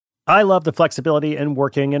I love the flexibility in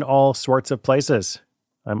working in all sorts of places.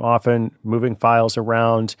 I'm often moving files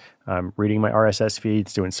around, reading my RSS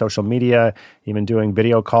feeds, doing social media, even doing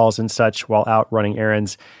video calls and such while out running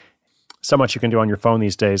errands. So much you can do on your phone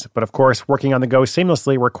these days. But of course, working on the go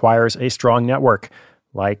seamlessly requires a strong network,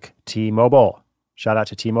 like T-Mobile. Shout out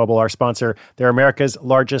to T-Mobile, our sponsor. They're America's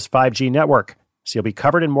largest 5G network, so you'll be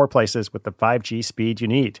covered in more places with the 5G speed you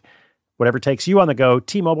need. Whatever takes you on the go,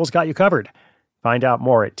 T-Mobile's got you covered. Find out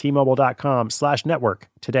more at T-Mobile.com/network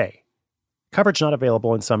today. Coverage not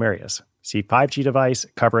available in some areas. See 5G device,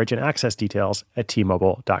 coverage, and access details at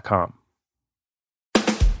T-Mobile.com.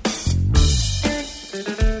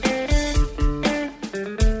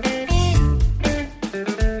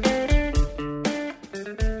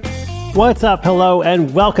 What's up? Hello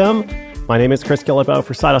and welcome. My name is Chris Guillebeau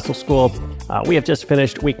for Side Hustle School. We have just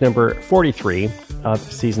finished week number 43 of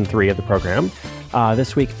season 3 of the program.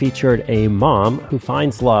 This week featured a mom who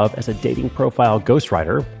finds love as a dating profile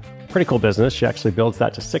ghostwriter. Pretty cool business. She actually builds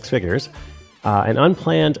that to 6 figures. An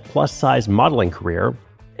unplanned plus-size modeling career,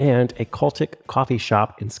 and a cultic coffee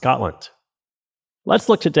shop in Scotland. Let's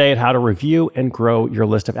look today at how to review and grow your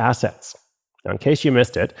list of assets. Now, in case you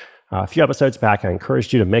missed it, a few episodes back, I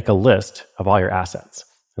encouraged you to make a list of all your assets.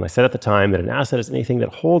 And I said at the time that an asset is anything that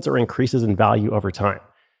holds or increases in value over time.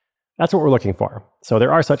 That's what we're looking for. So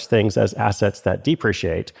there are such things as assets that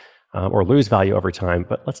depreciate or lose value over time,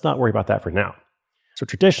 but let's not worry about that for now. So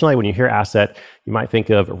traditionally, when you hear asset, you might think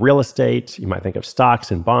of real estate, you might think of stocks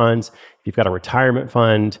and bonds. If you've got a retirement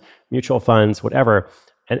fund, mutual funds, whatever,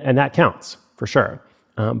 and that counts for sure.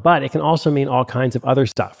 But it can also mean all kinds of other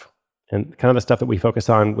stuff. And kind of the stuff that we focus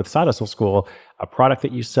on with Side Hustle School, a product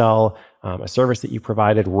that you sell, a service that you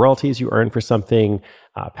provided, royalties you earn for something,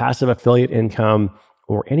 passive affiliate income,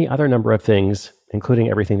 or any other number of things, including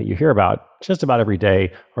everything that you hear about just about every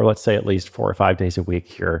day, or let's say at least 4 or 5 days a week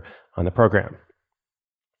here on the program.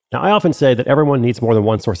 Now, I often say that everyone needs more than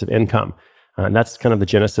one source of income, and that's kind of the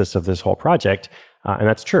genesis of this whole project, and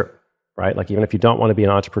that's true, right? Like even if you don't want to be an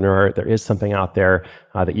entrepreneur, there is something out there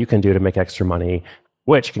that you can do to make extra money,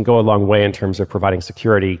 which can go a long way in terms of providing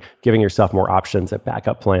security, giving yourself more options, a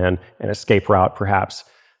backup plan, an escape route, perhaps,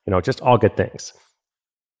 just all good things.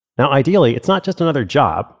 Now, ideally, it's not just another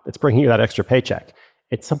job that's bringing you that extra paycheck.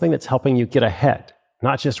 It's something that's helping you get ahead,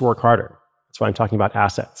 not just work harder. That's why I'm talking about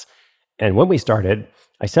assets. And when we started,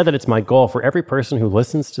 I said that it's my goal for every person who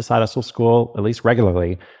listens to Side Hustle School, at least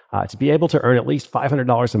regularly, to be able to earn at least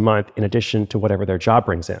 $500 a month in addition to whatever their job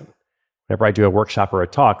brings in. Whenever I do a workshop or a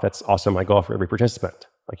talk, that's also my goal for every participant.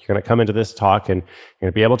 Like you're going to come into this talk and you're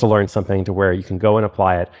going to be able to learn something to where you can go and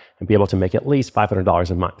apply it and be able to make at least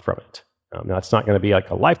 $500 a month from it. Now, it's not going to be like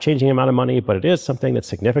a life-changing amount of money, but it is something that's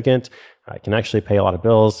significant. It can actually pay a lot of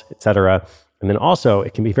bills, etc. And then also,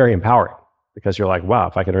 it can be very empowering because you're like, wow,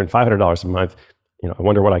 if I could earn $500 a month, I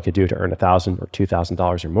wonder what I could do to earn $1,000 or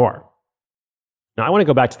 $2,000 or more. Now, I want to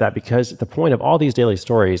go back to that because the point of all these daily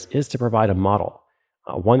stories is to provide a model.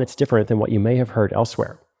 One that's different than what you may have heard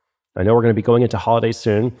elsewhere. I know we're going to be going into holidays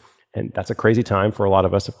soon, and that's a crazy time for a lot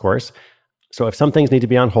of us, of course. So if some things need to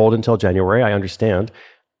be on hold until January, I understand.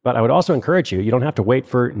 But I would also encourage you don't have to wait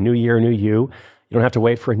for New Year, New You. You don't have to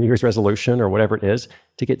wait for a New Year's resolution or whatever it is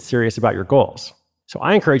to get serious about your goals. So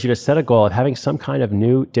I encourage you to set a goal of having some kind of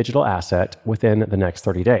new digital asset within the next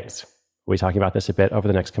 30 days. We'll be talking about this a bit over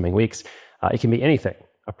the next coming weeks. It can be anything,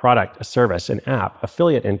 a product, a service, an app,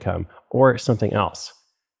 affiliate income, or something else.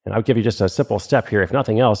 And I'll give you just a simple step here. If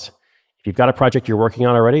nothing else, if you've got a project you're working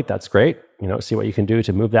on already, that's great. See what you can do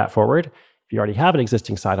to move that forward. If you already have an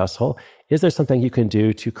existing side hustle, is there something you can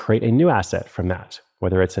do to create a new asset from that?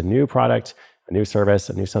 Whether it's a new product, a new service,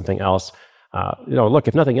 a new something else. Look,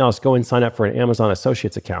 if nothing else, go and sign up for an Amazon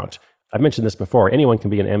Associates account. I've mentioned this before. Anyone can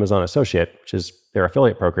be an Amazon Associate, which is their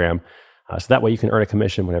affiliate program. So that way you can earn a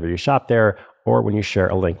commission whenever you shop there or when you share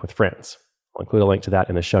a link with friends. I'll include a link to that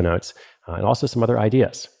in the show notes and also some other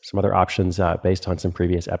ideas, some other options based on some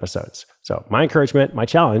previous episodes. So my encouragement, my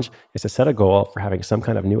challenge is to set a goal for having some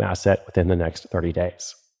kind of new asset within the next 30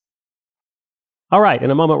 days. All right,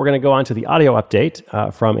 in a moment, we're going to go on to the audio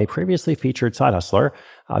update from a previously featured side hustler.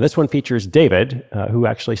 This one features David, who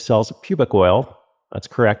actually sells pubic oil. That's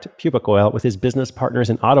correct, pubic oil with his business partners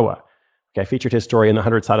in Ottawa. Okay, I featured his story in the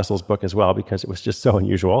 100 Side Hustles book as well because it was just so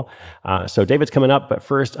unusual. So David's coming up, but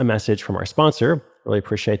first a message from our sponsor. Really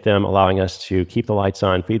appreciate them allowing us to keep the lights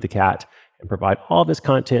on, feed the cat, and provide all this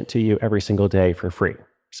content to you every single day for free.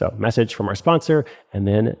 So message from our sponsor, and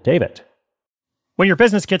then David. When your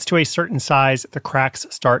business gets to a certain size, the cracks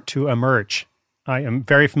start to emerge. I am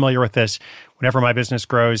very familiar with this. Whenever my business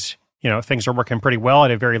grows, things are working pretty well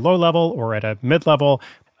at a very low level or at a mid-level.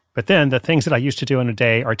 But then the things that I used to do in a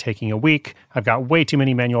day are taking a week. I've got way too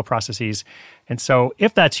many manual processes. And so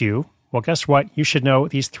if that's you, well, guess what? You should know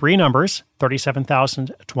these three numbers,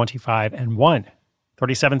 37,000, 25, and 1.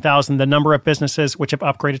 37,000, the number of businesses which have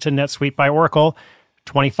upgraded to NetSuite by Oracle.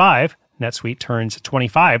 25, NetSuite turns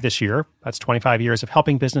 25 this year. That's 25 years of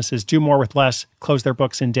helping businesses do more with less, close their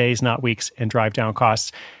books in days, not weeks, and drive down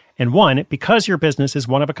costs. And 1, because your business is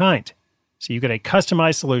one of a kind. So you get a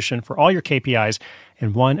customized solution for all your KPIs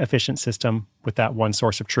in one efficient system with that one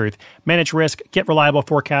source of truth. Manage risk, get reliable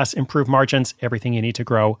forecasts, improve margins, everything you need to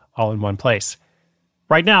grow all in one place.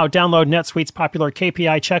 Right now, download NetSuite's popular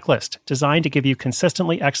KPI checklist, designed to give you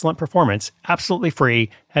consistently excellent performance, absolutely free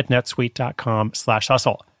at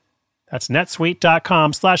netsuite.com/hustle. That's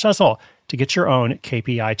netsuite.com/hustle to get your own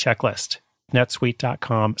KPI checklist.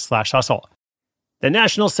 netsuite.com/hustle. The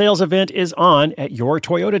national sales event is on at your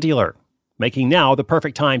Toyota dealer, making now the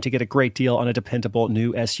perfect time to get a great deal on a dependable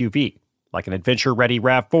new SUV, like an adventure-ready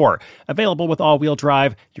RAV4. Available with all-wheel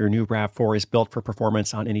drive, your new RAV4 is built for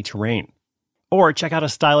performance on any terrain. Or check out a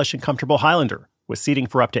stylish and comfortable Highlander. With seating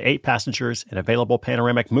for up to 8 passengers and available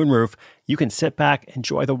panoramic moonroof, you can sit back and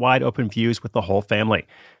enjoy the wide-open views with the whole family.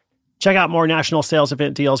 Check out more national sales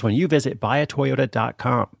event deals when you visit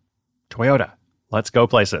buyatoyota.com. Toyota, let's go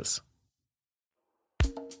places.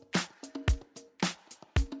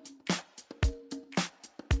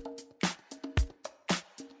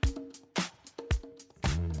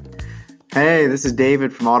 Hey, this is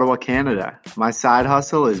David from Ottawa, Canada. My side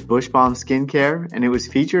hustle is Bush Balm Skincare, and it was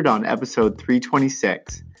featured on episode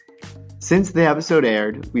 326. Since the episode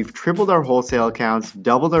aired, we've tripled our wholesale accounts,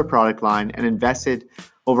 doubled our product line, and invested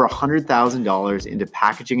over $100,000 into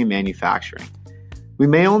packaging and manufacturing. We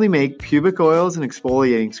may only make pubic oils and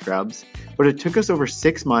exfoliating scrubs, but it took us over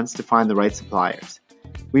 6 months to find the right suppliers.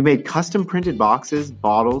 We made custom printed boxes,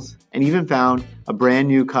 bottles, and even found a brand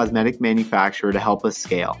new cosmetic manufacturer to help us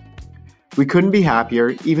scale. We couldn't be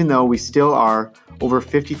happier, even though we still are over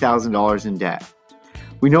 $50,000 in debt.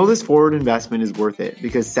 We know this forward investment is worth it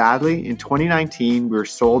because sadly, in 2019, we were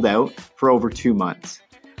sold out for over 2 months.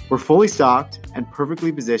 We're fully stocked and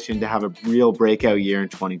perfectly positioned to have a real breakout year in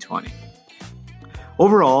 2020.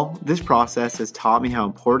 Overall, this process has taught me how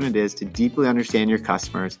important it is to deeply understand your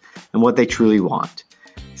customers and what they truly want.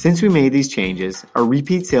 Since we made these changes, our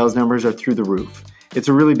repeat sales numbers are through the roof. It's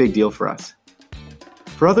a really big deal for us.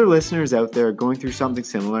 For other listeners out there going through something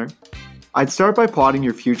similar, I'd start by plotting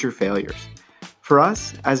your future failures. For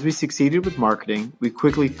us, as we succeeded with marketing, we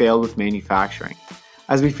quickly failed with manufacturing.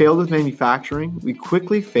 As we failed with manufacturing, we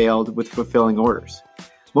quickly failed with fulfilling orders.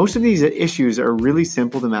 Most of these issues are really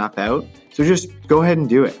simple to map out, so just go ahead and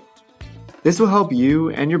do it. This will help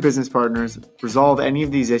you and your business partners resolve any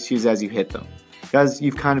of these issues as you hit them, because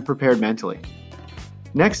you've kind of prepared mentally.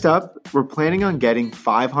 Next up, we're planning on getting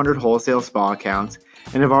 500 wholesale spa accounts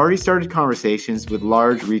and have already started conversations with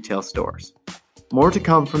large retail stores. More to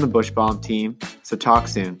come from the Bush Balm team, so talk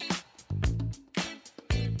soon.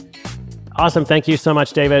 Awesome. Thank you so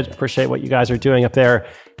much, David. Appreciate what you guys are doing up there.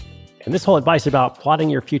 And this whole advice about plotting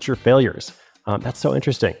your future failures, that's so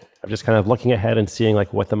interesting. I'm just kind of looking ahead and seeing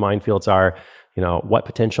like what the minefields are, what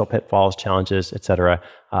potential pitfalls, challenges, et cetera,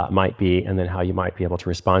 might be, and then how you might be able to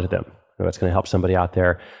respond to them. That's going to help somebody out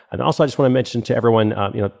there. And also, I just want to mention to everyone,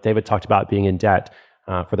 David talked about being in debt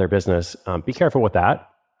for their business. Be careful with that.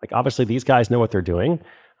 Like, obviously, these guys know what they're doing.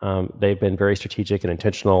 They've been very strategic and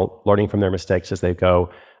intentional, learning from their mistakes as they go.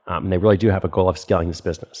 And they really do have a goal of scaling this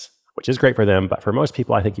business, which is great for them. But for most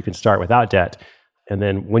people, I think you can start without debt. And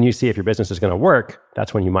then when you see if your business is going to work,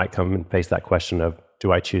 that's when you might come and face that question of,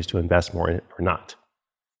 do I choose to invest more in it or not?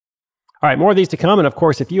 All right, more of these to come. And of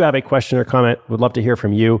course, if you have a question or comment, we'd love to hear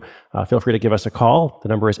from you. Feel free to give us a call. The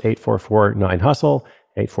number is 844-9HUSTLE,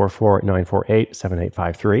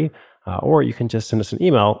 844-948-7853. Or you can just send us an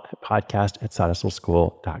email at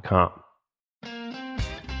podcast@sidehustleschool.com.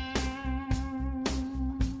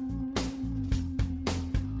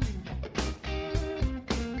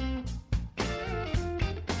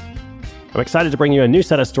 I'm excited to bring you a new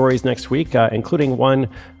set of stories next week, including one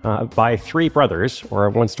by three brothers, or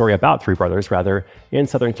one story about three brothers, rather, in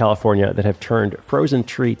Southern California that have turned frozen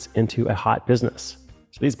treats into a hot business.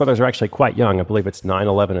 So these brothers are actually quite young. I believe it's 9,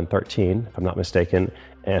 11, and 13, if I'm not mistaken,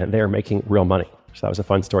 and they are making real money. So that was a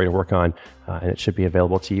fun story to work on, and it should be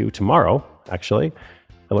available to you tomorrow, actually.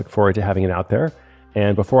 I look forward to having it out there.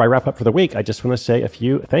 And before I wrap up for the week, I just want to say a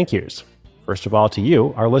few thank yous. First of all, to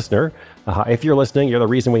you, our listener. If you're listening, you're the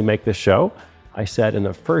reason we make this show. I said in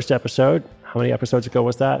the first episode, how many episodes ago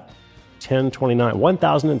was that?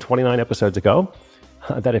 1,029 episodes ago,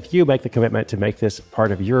 that if you make the commitment to make this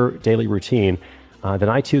part of your daily routine, then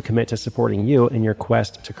I too commit to supporting you in your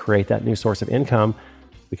quest to create that new source of income.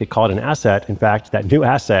 We could call it an asset. In fact, that new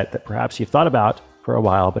asset that perhaps you've thought about for a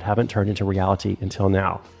while but haven't turned into reality until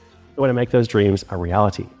now. I want to make those dreams a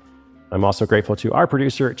reality. I'm also grateful to our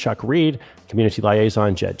producer, Chuck Reed, community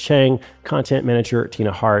liaison, Jed Chang, content manager,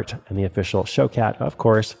 Tina Hart, and the official show cat, of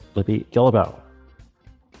course, Libby Guillebeau.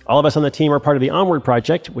 All of us on the team are part of the Onward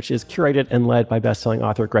Project, which is curated and led by bestselling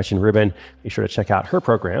author Gretchen Rubin. Be sure to check out her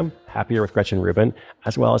program, Happier with Gretchen Rubin,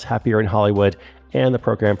 as well as Happier in Hollywood, and the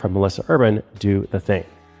program from Melissa Urban, Do the Thing.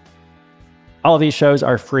 All of these shows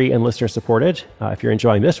are free and listener supported. If you're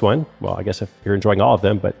enjoying this one, well, I guess if you're enjoying all of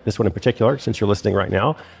them, but this one in particular, since you're listening right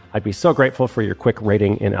now, I'd be so grateful for your quick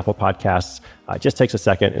rating in Apple Podcasts. It just takes a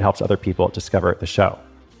second. It helps other people discover the show.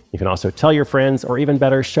 You can also tell your friends, or even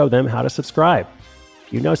better, show them how to subscribe.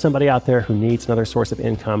 If you know somebody out there who needs another source of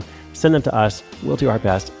income, send them to us. We'll do our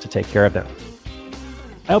best to take care of them.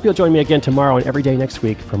 I hope you'll join me again tomorrow and every day next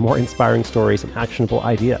week for more inspiring stories and actionable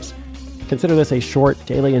ideas. Consider this a short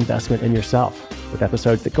daily investment in yourself with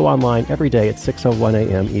episodes that go online every day at 6:01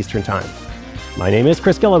 a.m. Eastern Time. My name is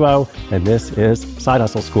Chris Guillebeau, and this is Side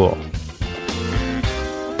Hustle School.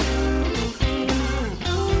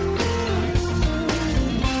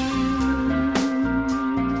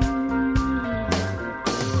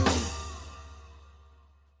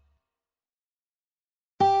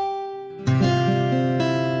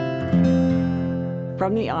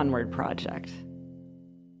 From the Onward Project.